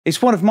It's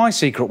one of my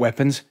secret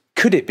weapons.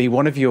 Could it be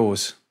one of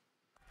yours?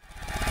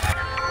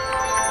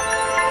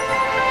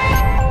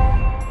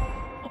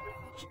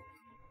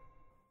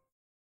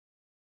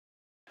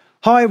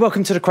 Hi,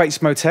 welcome to the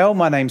Crates Motel.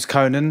 My name's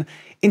Conan.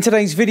 In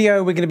today's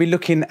video, we're going to be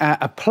looking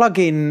at a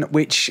plugin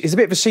which is a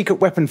bit of a secret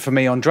weapon for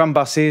me on drum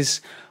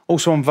buses,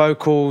 also on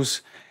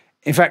vocals,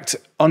 in fact,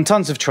 on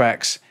tons of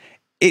tracks.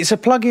 It's a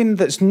plugin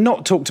that's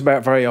not talked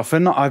about very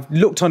often. I've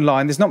looked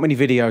online, there's not many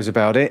videos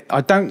about it.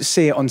 I don't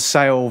see it on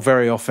sale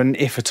very often,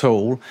 if at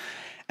all.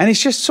 And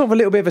it's just sort of a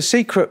little bit of a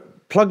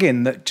secret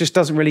plugin that just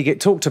doesn't really get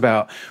talked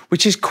about,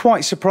 which is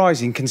quite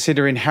surprising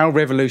considering how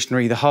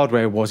revolutionary the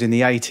hardware was in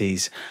the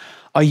 80s.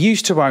 I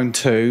used to own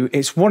two.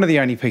 It's one of the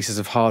only pieces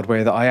of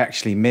hardware that I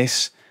actually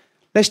miss.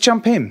 Let's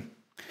jump in.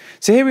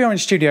 So here we are in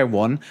Studio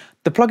One.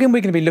 The plugin we're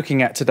going to be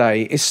looking at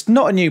today is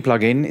not a new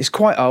plugin. It's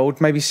quite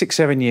old, maybe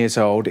 6-7 years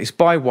old. It's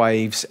by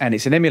Waves and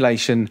it's an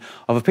emulation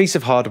of a piece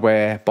of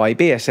hardware by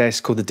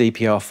BSS called the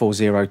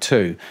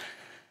DPR-402.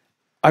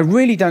 I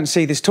really don't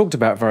see this talked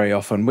about very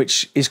often,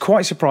 which is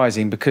quite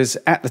surprising because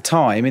at the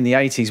time, in the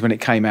 80s when it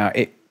came out,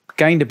 it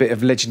gained a bit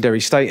of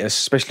legendary status,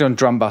 especially on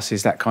drum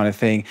buses, that kind of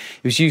thing.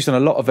 It was used on a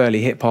lot of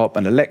early hip hop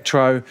and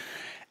electro,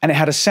 and it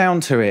had a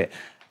sound to it.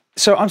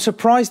 So I'm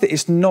surprised that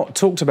it's not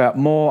talked about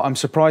more. I'm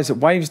surprised that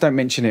Waves don't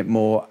mention it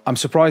more. I'm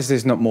surprised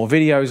there's not more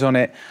videos on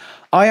it.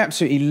 I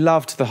absolutely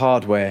loved the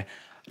hardware.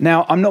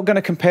 Now, I'm not going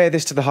to compare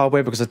this to the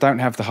hardware because I don't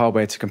have the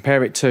hardware to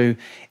compare it to.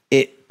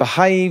 It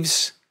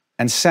behaves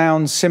and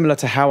sounds similar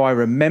to how I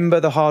remember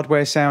the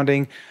hardware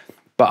sounding,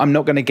 but I'm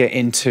not going to get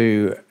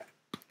into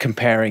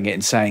comparing it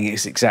and saying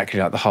it's exactly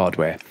like the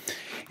hardware.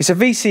 It's a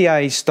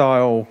VCA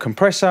style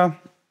compressor,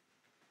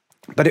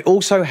 but it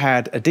also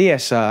had a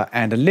de-esser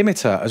and a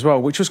limiter as well,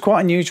 which was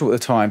quite unusual at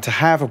the time to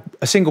have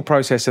a single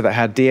processor that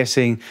had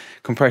de-essing,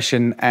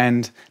 compression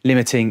and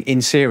limiting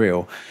in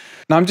serial.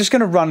 Now I'm just going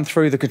to run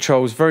through the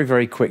controls very,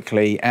 very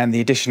quickly and the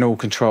additional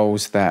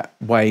controls that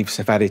Waves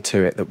have added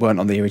to it that weren't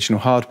on the original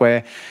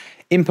hardware.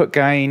 Input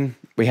gain,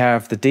 we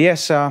have the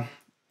de-esser,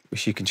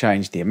 which you can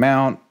change the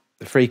amount,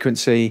 the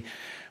frequency.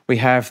 We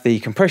have the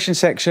compression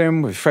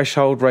section with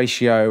threshold,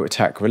 ratio,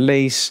 attack,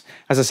 release.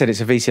 As I said,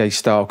 it's a VCA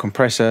style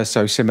compressor,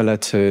 so similar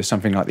to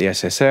something like the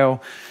SSL.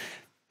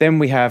 Then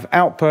we have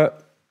output,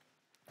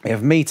 we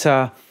have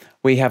meter,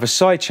 we have a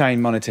sidechain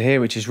monitor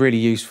here, which is really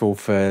useful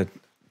for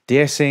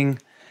de-essing,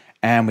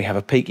 and we have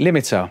a peak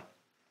limiter.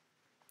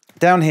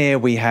 Down here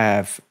we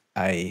have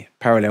a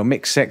parallel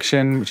mix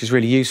section, which is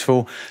really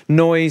useful.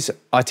 Noise,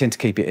 I tend to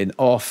keep it in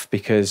off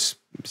because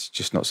it's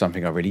just not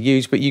something I really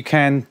use, but you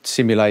can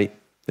simulate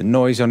the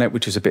noise on it,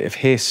 which is a bit of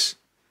hiss.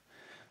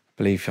 I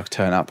believe if I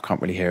turn up, can't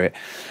really hear it.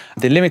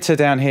 The limiter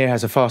down here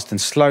has a fast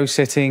and slow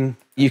setting.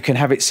 You can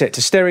have it set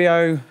to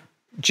stereo,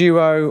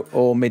 duo,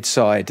 or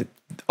mid-side.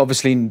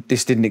 Obviously,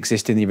 this didn't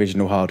exist in the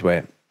original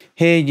hardware.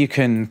 Here you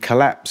can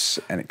collapse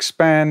and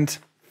expand.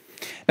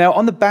 Now,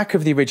 on the back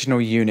of the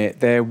original unit,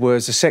 there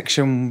was a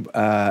section,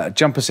 a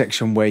jumper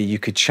section, where you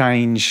could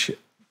change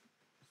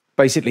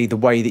basically the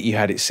way that you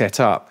had it set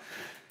up.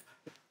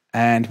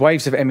 And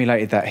Waves have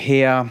emulated that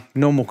here,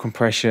 normal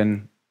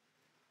compression,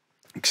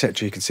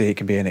 etc. You can see it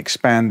can be an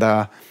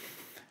expander.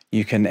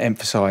 You can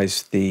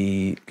emphasize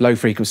the low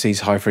frequencies,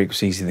 high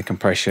frequencies in the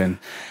compression.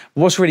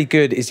 What's really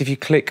good is if you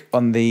click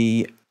on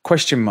the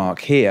question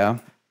mark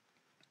here,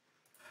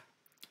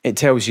 it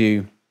tells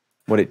you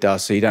what it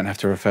does, so you don't have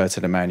to refer to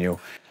the manual.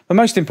 But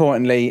most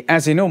importantly,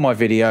 as in all my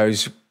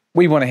videos,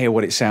 we want to hear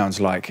what it sounds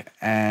like.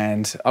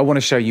 And I want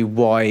to show you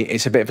why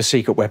it's a bit of a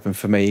secret weapon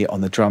for me on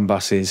the drum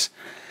buses.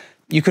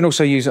 You can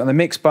also use it on the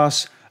mix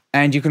bus,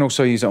 and you can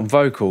also use it on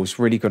vocals,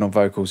 really good on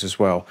vocals as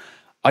well.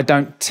 I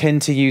don't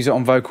tend to use it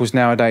on vocals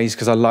nowadays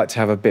because I like to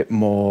have a bit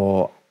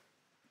more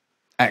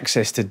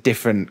access to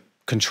different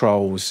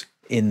controls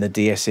in the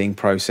de-essing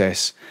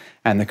process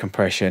and the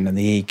compression and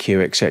the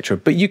EQ, etc.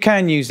 But you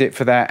can use it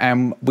for that,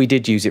 and we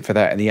did use it for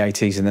that in the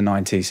 80s and the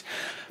 90s.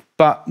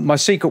 But my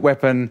secret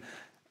weapon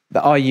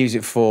that I use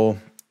it for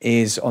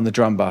is on the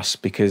drum bus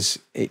because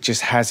it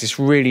just has this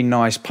really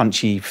nice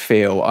punchy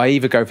feel. I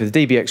either go for the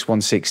DBX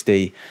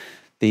 160,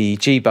 the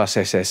G-Bus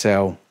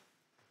SSL,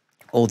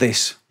 or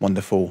this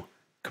wonderful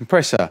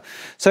compressor.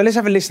 So let's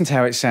have a listen to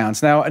how it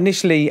sounds. Now,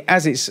 initially,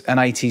 as it's an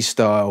 80s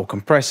style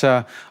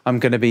compressor, I'm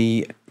going to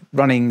be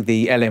running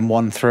the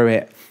LM1 through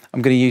it.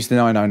 I'm going to use the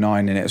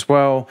 909 in it as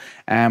well,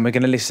 and we're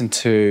going to listen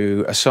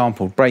to a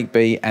sampled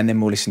breakbeat, and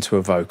then we'll listen to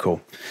a vocal.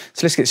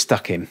 So let's get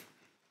stuck in.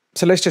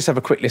 So let's just have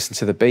a quick listen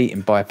to the beat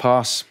in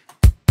bypass.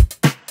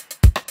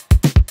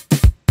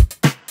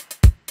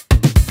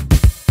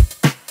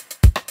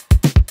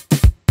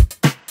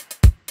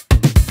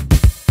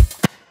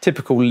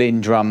 Typical Linn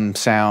drum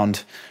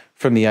sound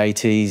from the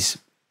 80s.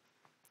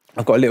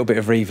 I've got a little bit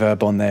of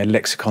reverb on there,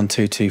 Lexicon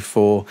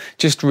 224,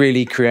 just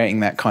really creating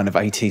that kind of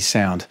 80s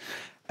sound.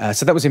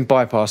 So that was in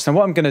bypass. Now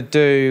what I'm going to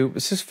do,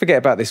 let's just forget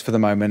about this for the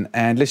moment,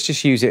 and let's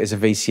just use it as a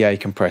VCA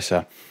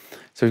compressor.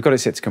 So we've got it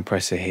set to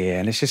compressor here,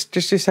 and let's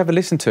just have a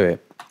listen to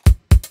it.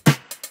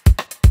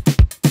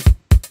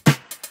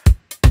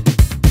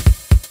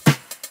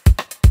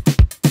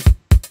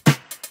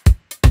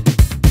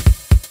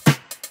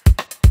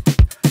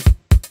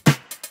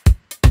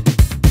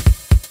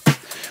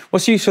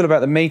 What's useful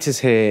about the meters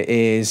here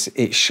is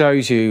it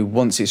shows you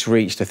once it's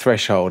reached a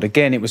threshold.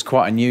 Again, it was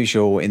quite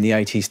unusual in the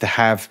 80s to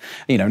have,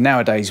 you know,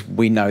 nowadays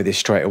we know this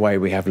straight away,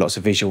 we have lots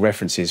of visual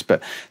references,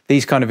 but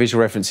these kind of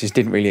visual references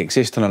didn't really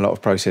exist on a lot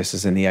of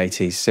processors in the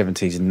 80s,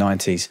 70s and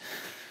 90s,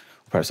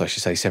 perhaps I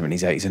should say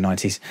 70s, 80s and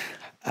 90s.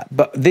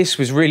 But this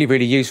was really,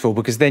 really useful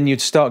because then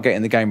you'd start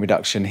getting the gain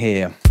reduction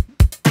here.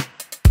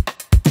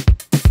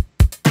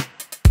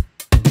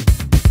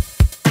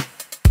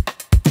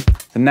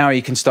 And now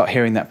you can start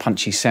hearing that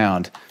punchy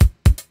sound.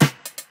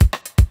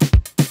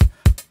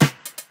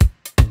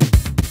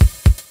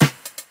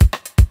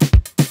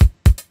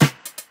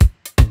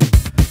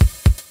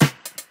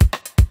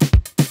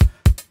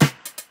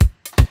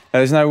 Now,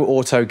 there's no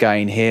auto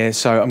gain here,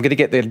 so I'm going to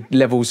get the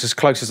levels as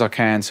close as I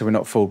can so we're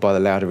not fooled by the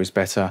louder is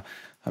better.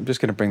 I'm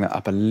just going to bring that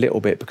up a little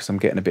bit because I'm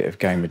getting a bit of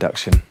gain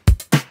reduction.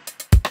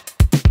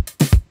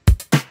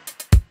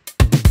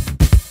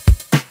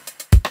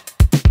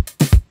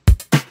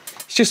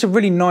 It's just a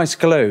really nice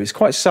glow. It's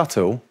quite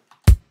subtle.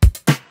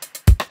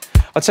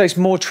 I'd say it's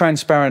more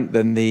transparent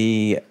than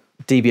the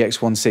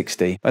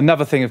DBX160.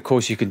 Another thing, of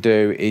course, you can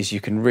do is you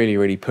can really,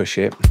 really push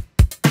it.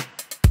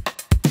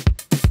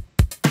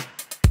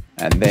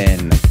 And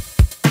then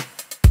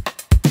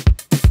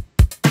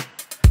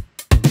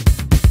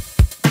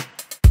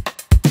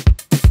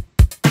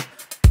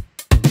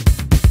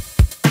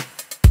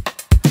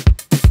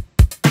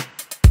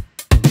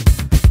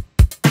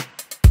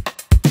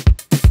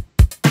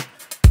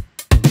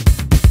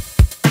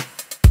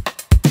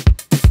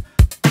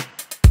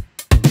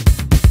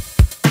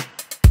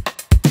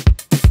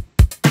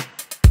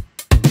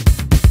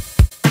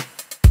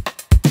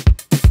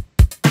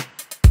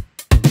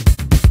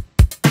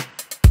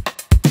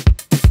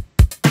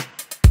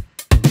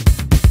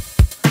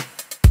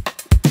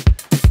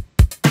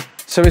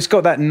so it's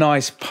got that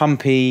nice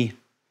pumpy,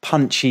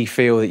 punchy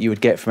feel that you would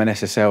get from an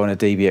SSL and a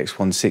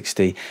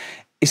DBX160.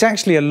 It's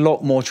actually a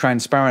lot more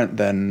transparent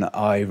than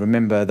I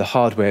remember the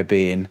hardware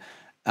being.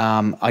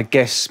 I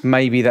guess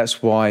maybe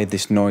that's why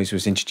this noise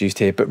was introduced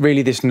here, but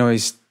really this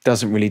noise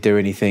doesn't really do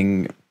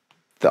anything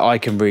that I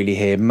can really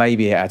hear.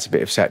 Maybe it adds a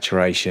bit of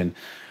saturation,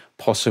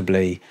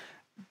 possibly,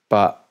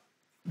 but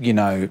you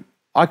know,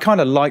 I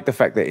kind of like the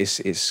fact that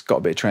it's got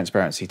a bit of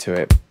transparency to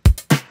it.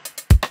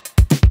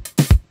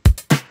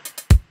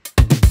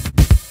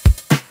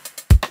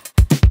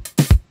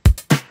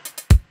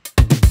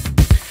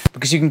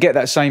 Because you can get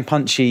that same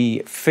punchy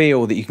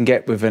feel that you can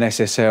get with an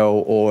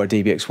SSL or a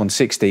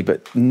DBX160,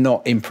 but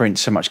not imprint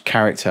so much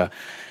character.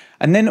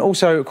 And then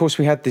also, of course,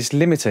 we had this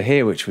limiter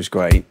here, which was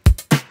great.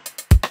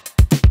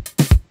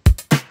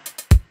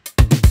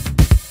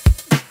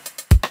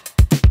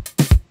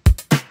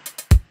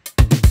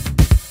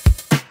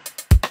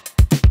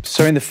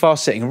 So in the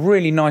fast setting, a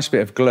really nice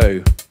bit of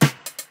glue.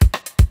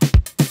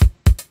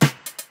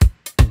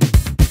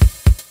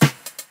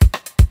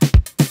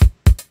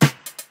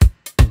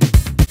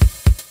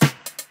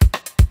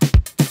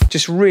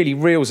 Just really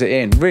reels it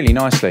in really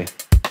nicely.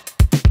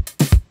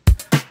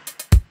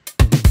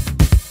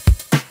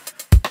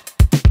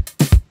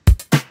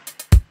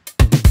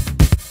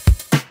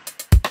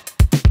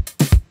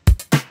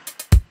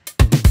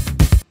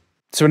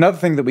 So another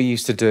thing that we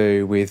used to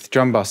do with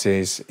drum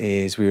buses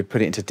is we would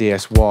put it into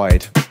DS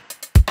wide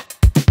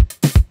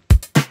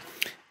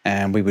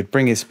and we would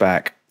bring this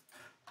back .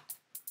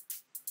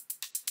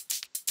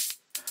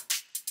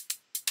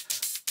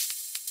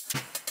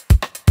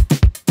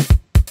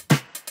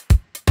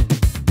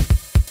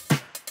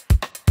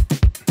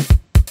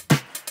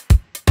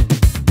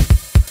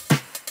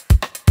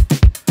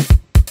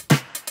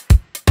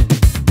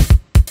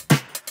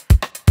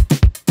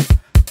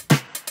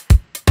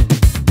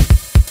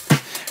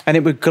 And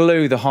it would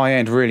glue the high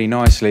end really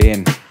nicely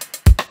in.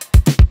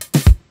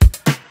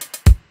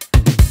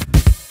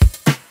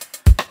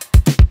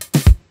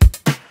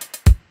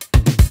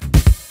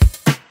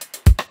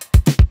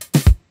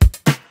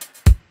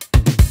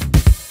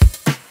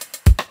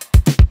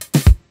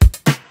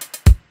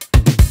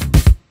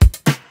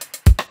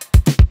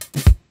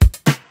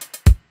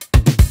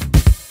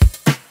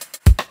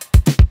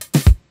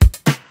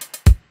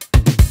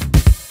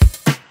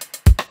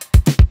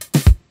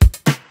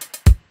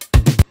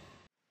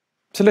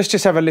 So let's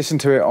just have a listen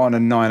to it on a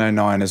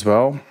 909 as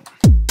well.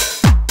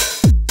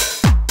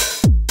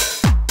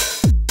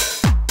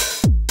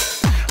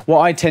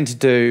 What I tend to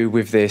do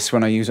with this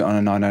when I use it on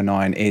a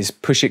 909 is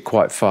push it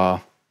quite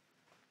far.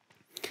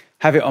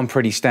 Have it on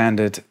pretty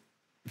standard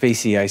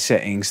VCA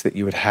settings that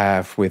you would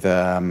have with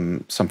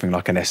something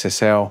like an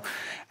SSL,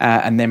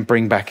 and then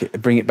bring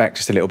it back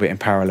just a little bit in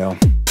parallel.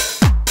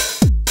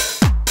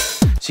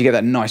 So you get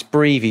that nice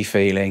breathy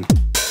feeling.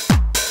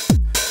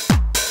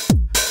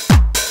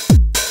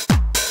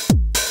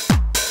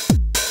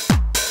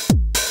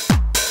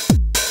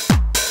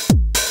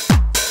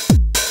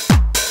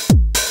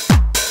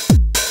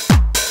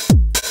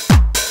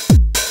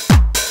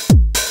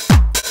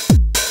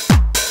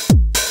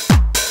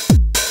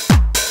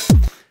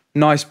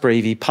 Nice,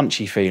 breathy,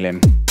 punchy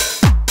feeling.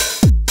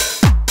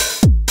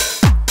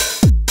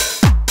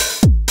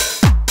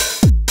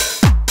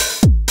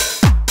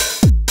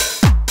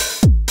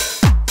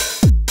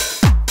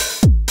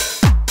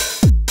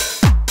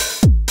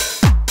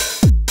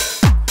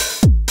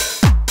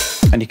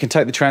 And you can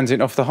take the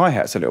transient off the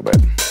hi-hats a little bit.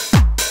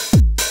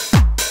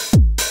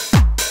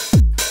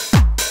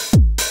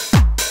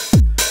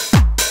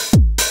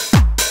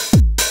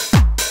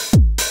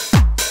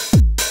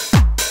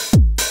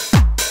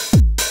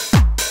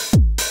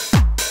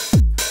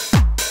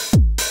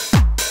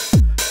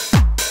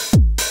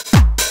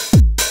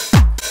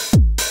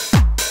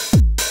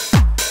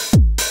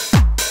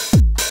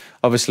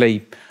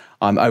 Obviously,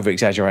 I'm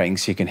over-exaggerating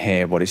so you can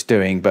hear what it's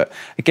doing, but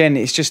again,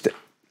 it's just,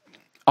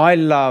 I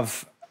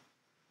love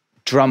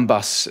drum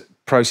bus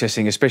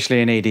processing,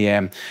 especially in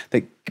EDM,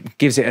 that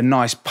gives it a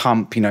nice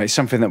pump. You know, it's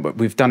something that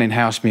we've done in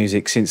house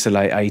music since the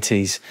late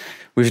 80s,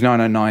 with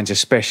 909s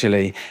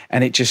especially,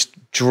 and it just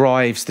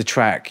drives the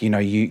track. You know,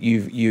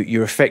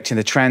 you're affecting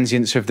the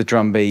transients of the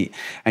drum beat,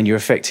 and you're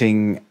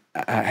affecting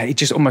it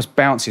just almost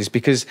bounces,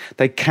 because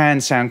they can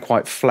sound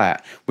quite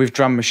flat with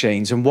drum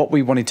machines. And what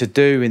we wanted to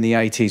do in the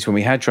 80s when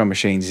we had drum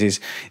machines is,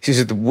 this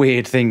is the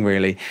weird thing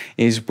really,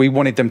 is we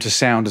wanted them to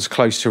sound as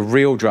close to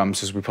real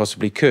drums as we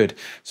possibly could.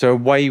 So a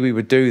way we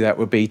would do that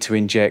would be to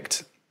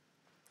inject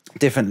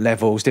different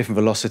levels, different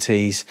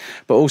velocities,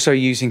 but also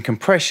using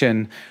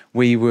compression,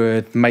 we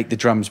would make the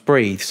drums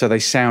breathe, so they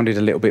sounded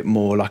a little bit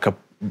more like a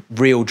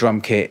real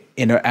drum kit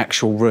in an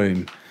actual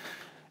room.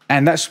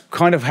 And that's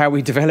kind of how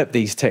we develop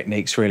these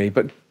techniques, really.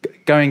 But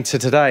going to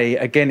today,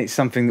 again, it's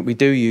something that we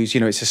do use.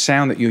 You know, it's a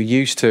sound that you're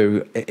used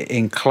to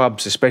in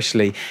clubs,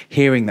 especially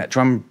hearing that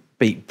drum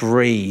beat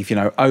breathe, you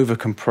know, over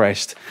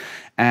compressed.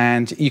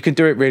 And you can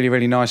do it really,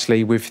 really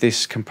nicely with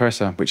this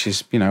compressor, which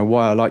is, you know,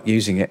 why I like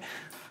using it.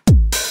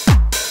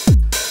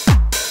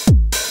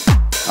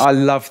 I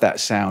love that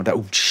sound, that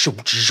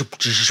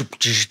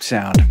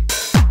sound.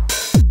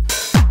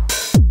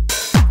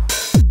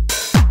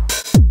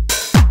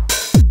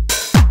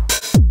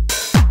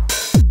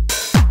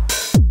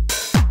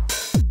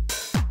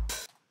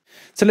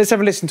 So let's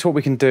have a listen to what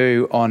we can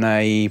do on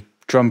a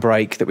drum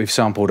break that we've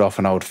sampled off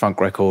an old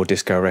funk record,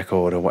 disco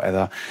record, or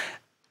whatever.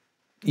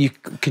 You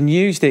can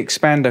use the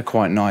expander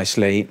quite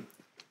nicely.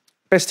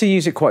 Best to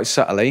use it quite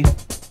subtly.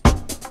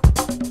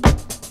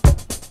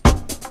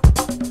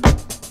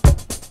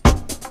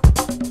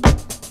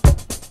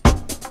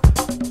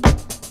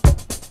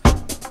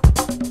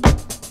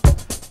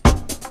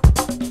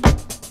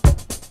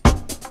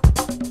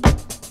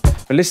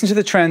 But listen to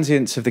the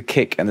transients of the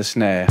kick and the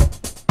snare,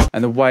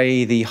 and the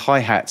way the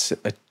hi-hats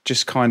are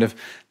just kind of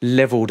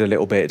leveled a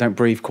little bit, don't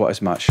breathe quite as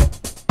much. So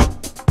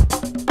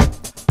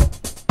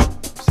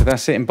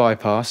that's it in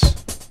bypass.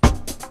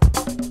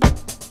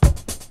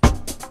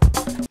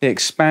 The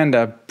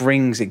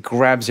expander it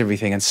grabs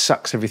everything and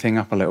sucks everything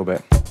up a little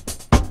bit.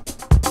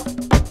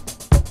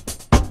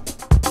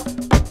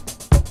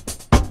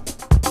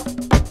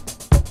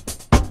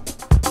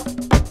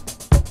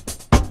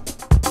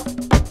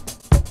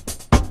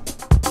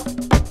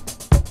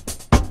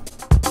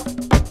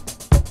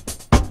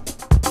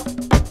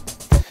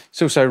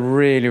 It's also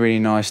really, really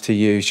nice to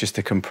use just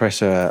a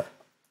compressor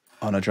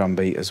on a drum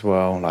beat as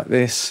well, like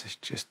this.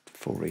 Just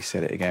full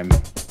reset it again.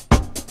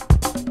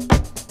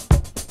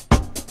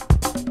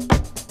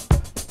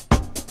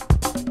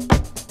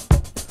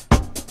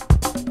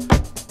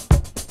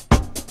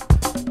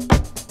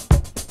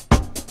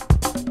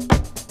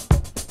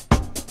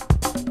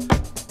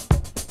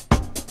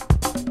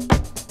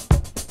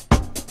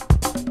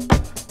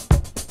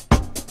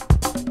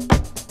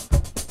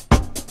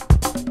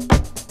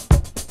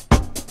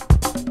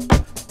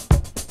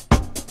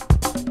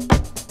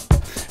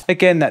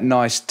 Again, that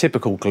nice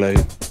typical glue.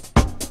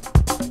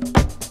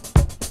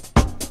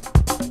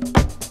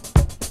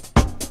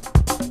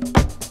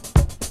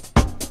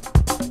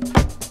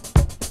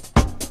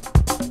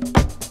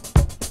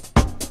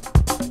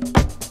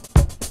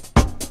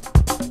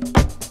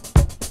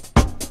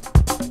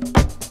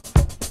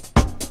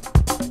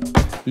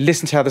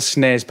 Listen to how the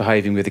snare's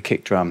behaving with the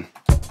kick drum.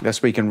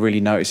 That's where you can really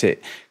notice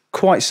it.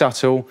 Quite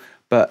subtle,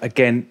 but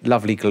again,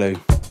 lovely glue.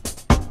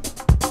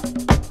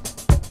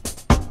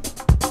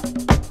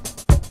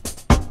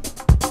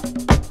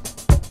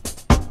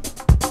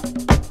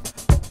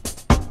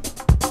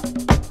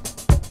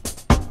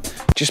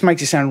 Just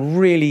makes it sound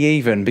really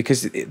even,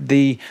 because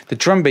the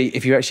drum beat,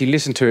 if you actually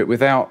listen to it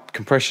without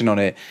compression on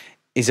it,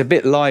 is a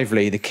bit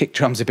lively. The kick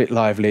drum's a bit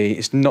lively.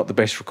 It's not the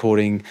best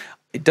recording.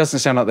 It doesn't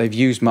sound like they've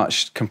used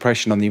much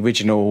compression on the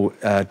original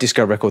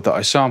disco record that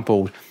I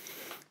sampled.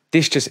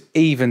 This just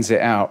evens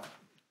it out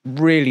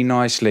really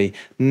nicely.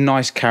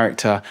 Nice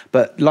character,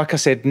 but like I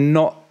said,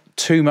 not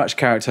too much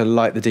character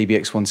like the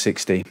DBX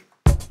 160.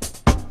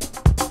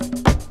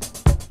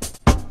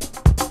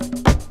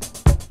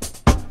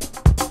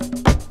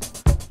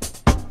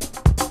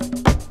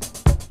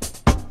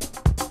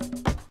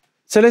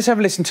 So let's have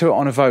a listen to it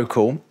on a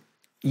vocal,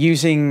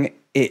 using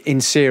it in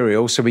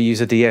serial. So we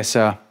use a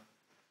de-esser,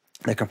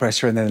 the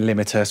compressor, and then the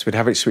limiter. So we'd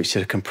have it switched to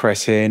the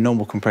compress here,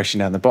 normal compression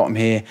down the bottom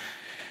here.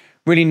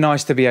 Really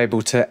nice to be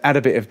able to add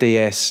a bit of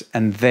de-ess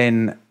and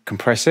then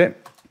compress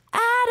it.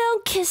 I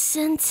don't kiss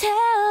and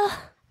tell,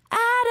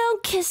 I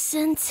don't kiss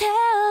and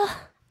tell,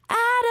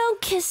 I don't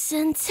kiss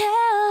and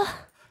tell,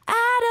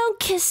 I don't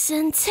kiss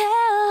and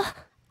tell,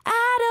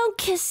 I don't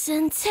kiss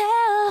and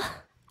tell.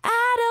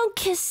 I don't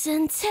kiss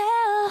and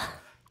tell.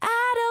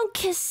 I don't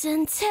kiss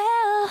and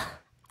tell.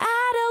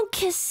 I don't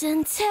kiss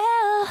and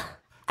tell.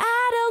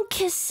 I don't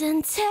kiss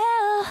and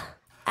tell.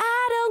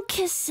 I don't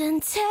kiss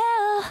and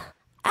tell.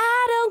 I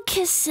don't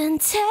kiss and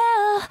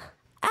tell.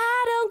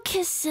 I don't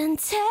kiss and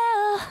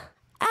tell.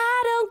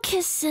 I don't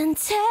kiss and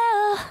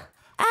tell.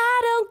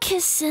 I don't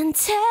kiss and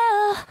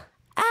tell.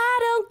 I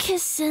don't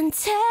kiss and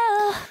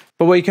tell.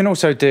 But what you can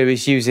also do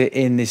is use it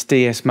in this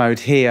DS mode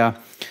here,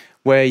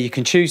 where you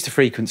can choose the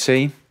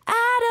frequency.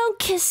 I don't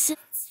kiss and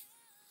tell.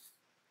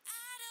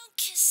 I don't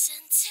kiss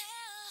and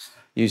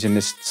tell. Using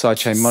this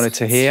sidechain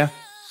monitor here.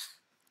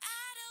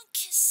 I don't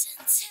kiss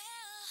and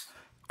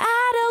tell.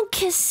 I don't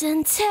kiss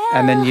and tell.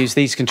 And then use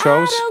these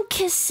controls. I don't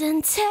kiss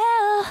and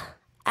tell.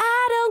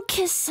 I don't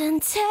kiss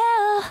and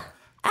tell.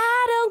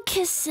 I don't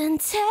kiss and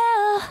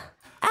tell.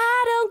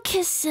 I don't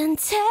kiss and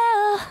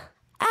tell.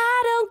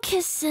 I don't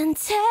kiss and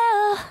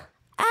tell.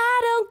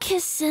 I don't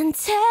kiss and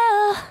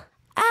tell.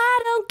 I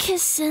don't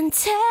kiss and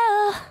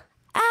tell.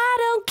 I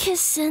don't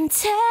kiss and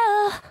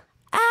tell.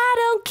 I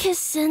don't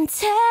kiss and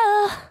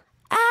tell.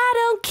 I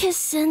don't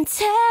kiss and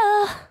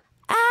tell.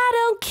 I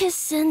don't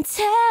kiss and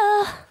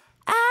tell.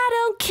 I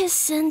don't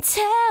kiss and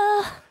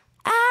tell.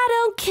 I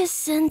don't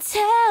kiss and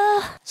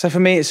tell. So for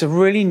me, it's a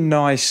really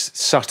nice,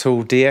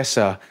 subtle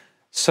de-esser.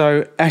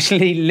 So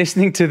actually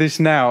listening to this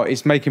now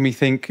is making me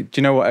think, do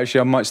you know what,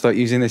 actually I might start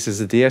using this as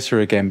a de-esser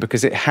again,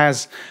 because it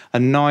has a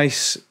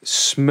nice,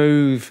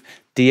 smooth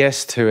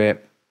de-ess to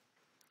it.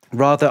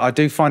 Rather, I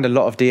do find a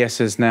lot of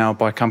de-essers now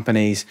by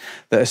companies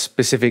that are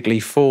specifically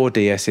for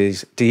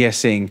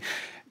de-essing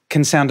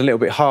can sound a little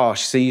bit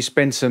harsh. So you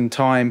spend some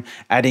time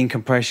adding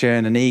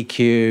compression and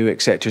EQ,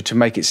 etc., to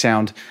make it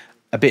sound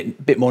a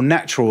bit more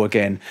natural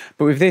again.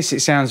 But with this,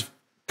 it sounds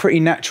pretty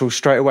natural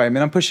straight away. I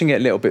mean, I'm pushing it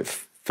a little bit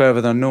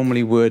further than I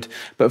normally would,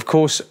 but of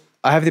course,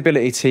 I have the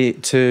ability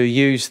to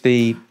use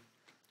the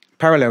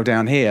parallel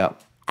down here.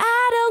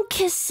 I don't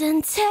kiss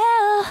and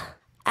tell.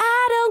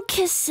 I don't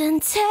kiss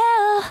and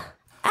tell.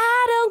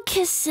 I don't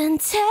kiss and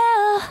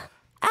tell.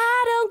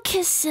 I don't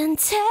kiss and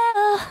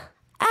tell.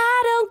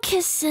 I don't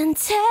kiss and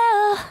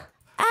tell.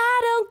 I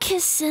don't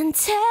kiss and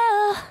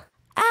tell.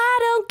 I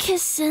don't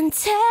kiss and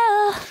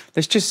tell.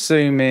 Let's just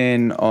zoom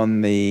in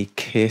on the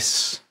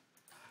kiss.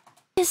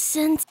 Kiss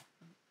and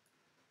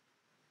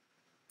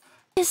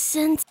kiss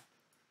and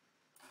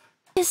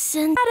kiss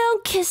and I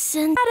don't kiss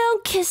and I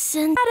don't kiss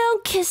and I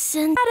don't kiss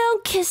and I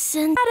don't kiss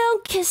and I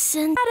don't kiss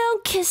and I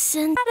don't kiss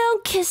and I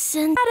don't kiss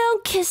and I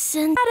don't kiss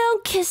and I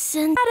don't kiss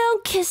and I don't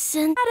kiss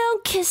and I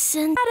don't kiss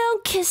and I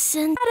don't kiss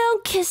and I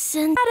don't kiss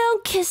and I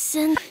don't kiss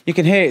and. You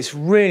can hear it's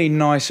really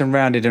nice and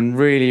rounded and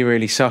really,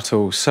 really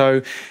subtle.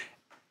 So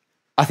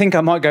I think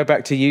I might go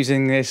back to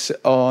using this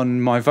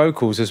on my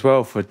vocals as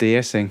well for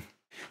de-essing.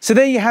 So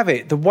there you have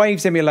it, the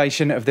Waves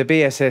emulation of the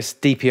BSS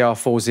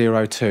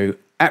DPR-402.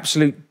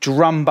 Absolute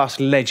drum bus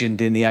legend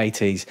in the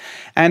 80s.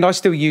 And I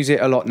still use it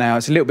a lot now.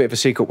 It's a little bit of a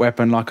secret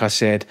weapon, like I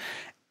said.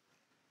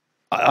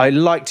 I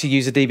like to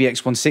use a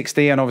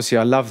DBX160, and obviously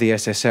I love the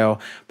SSL,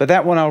 but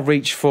that one I'll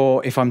reach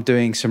for if I'm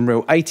doing some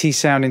real 80s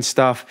sounding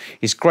stuff.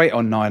 It's great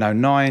on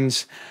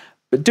 909s.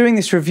 But doing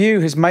this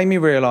review has made me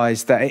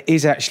realise that it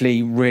is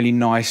actually really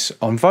nice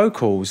on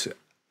vocals.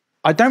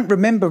 I don't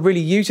remember really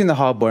using the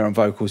hardware on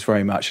vocals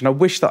very much, and I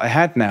wish that I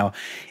had now.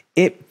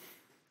 It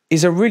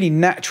is a really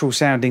natural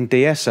sounding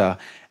de-esser,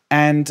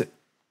 and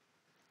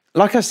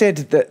like I said,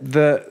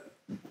 the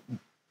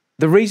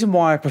reason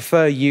why I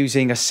prefer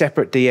using a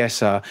separate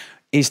de-esser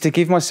is to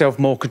give myself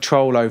more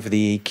control over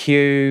the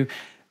EQ,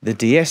 the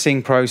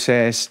de-essing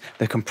process,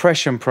 the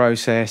compression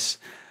process.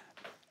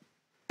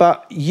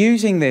 But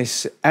using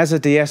this as a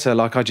de-esser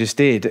like I just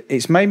did,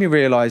 it's made me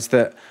realise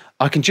that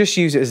I can just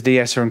use it as a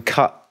de-esser and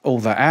cut all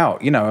that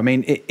out. You know, I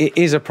mean, it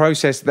is a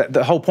process that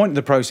the whole point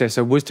of the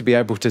processor was to be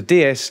able to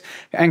de-ess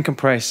and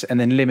compress and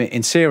then limit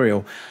in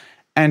serial.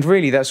 And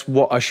really, that's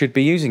what I should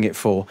be using it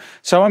for.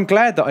 So I'm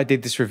glad that I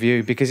did this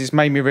review, because it's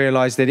made me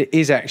realise that it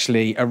is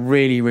actually a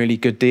really, really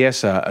good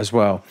de-esser as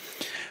well.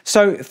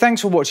 So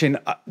thanks for watching.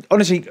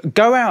 Honestly,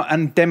 go out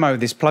and demo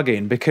this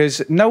plugin,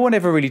 because no one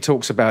ever really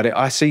talks about it.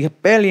 I see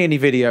barely any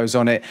videos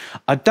on it.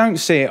 I don't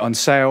see it on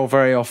sale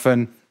very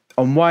often.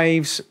 On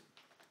Waves,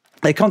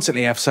 they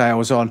constantly have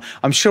sales on.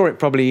 I'm sure it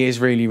probably is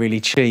really, really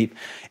cheap.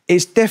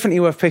 It's definitely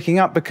worth picking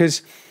up,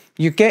 because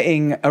you're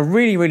getting a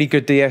really, really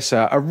good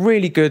de-esser, a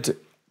really good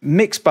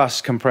mix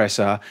bus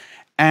compressor,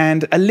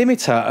 and a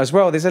limiter as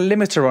well. There's a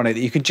limiter on it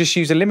that you can just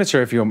use a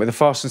limiter if you want with a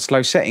fast and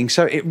slow setting.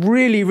 So it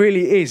really,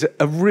 really is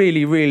a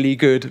really, really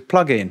good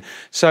plugin.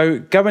 So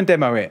go and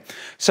demo it.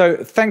 So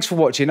thanks for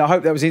watching. I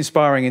hope that was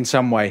inspiring in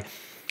some way.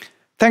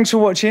 Thanks for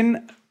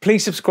watching.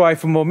 Please subscribe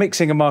for more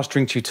mixing and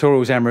mastering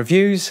tutorials and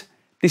reviews.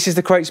 This is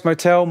the Crates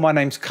Motel. My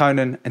name's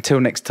Conan. Until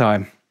next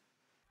time.